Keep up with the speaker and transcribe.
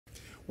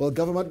Well,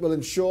 government will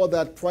ensure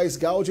that price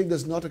gouging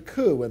does not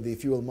occur when the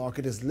fuel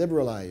market is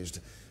liberalized.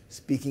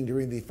 Speaking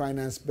during the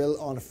finance bill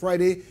on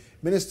Friday,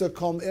 Minister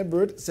Colm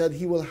Imbert said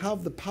he will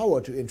have the power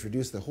to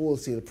introduce the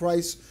wholesale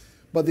price,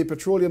 but the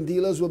petroleum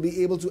dealers will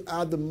be able to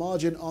add the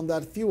margin on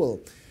that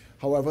fuel.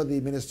 However,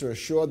 the minister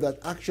assured that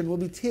action will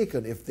be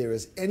taken if there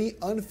is any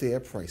unfair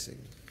pricing.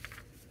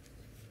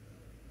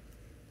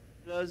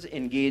 Dealers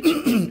engage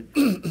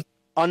in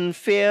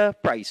unfair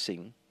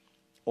pricing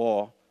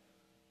or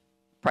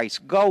price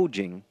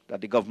gouging, that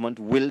the government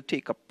will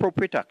take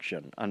appropriate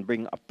action and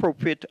bring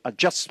appropriate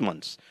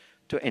adjustments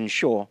to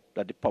ensure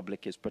that the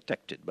public is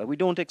protected. But we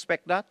don't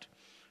expect that.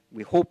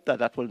 We hope that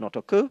that will not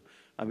occur,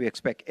 and we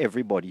expect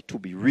everybody to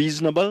be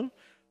reasonable.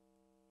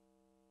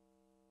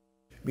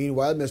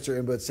 Meanwhile, Mr.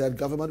 Imbert said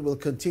government will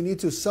continue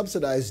to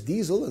subsidize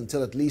diesel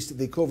until at least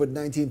the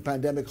COVID-19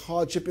 pandemic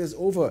hardship is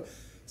over,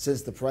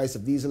 since the price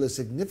of diesel is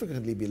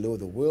significantly below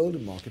the world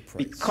market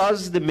price.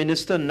 Because the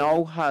minister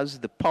now has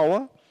the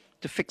power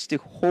to fix the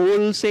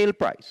wholesale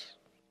price,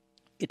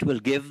 it will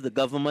give the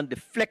government the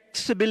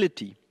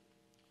flexibility,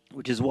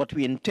 which is what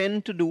we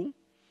intend to do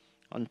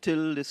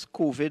until this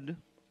COVID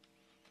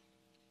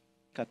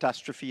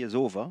catastrophe is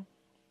over,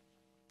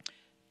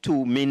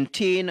 to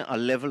maintain a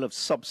level of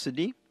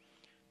subsidy,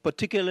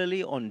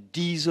 particularly on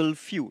diesel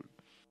fuel.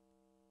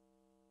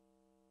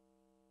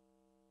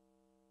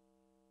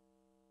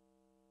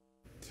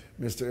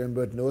 Mr.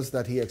 Imbert notes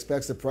that he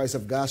expects the price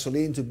of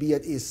gasoline to be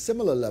at a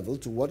similar level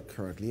to what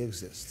currently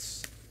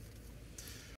exists.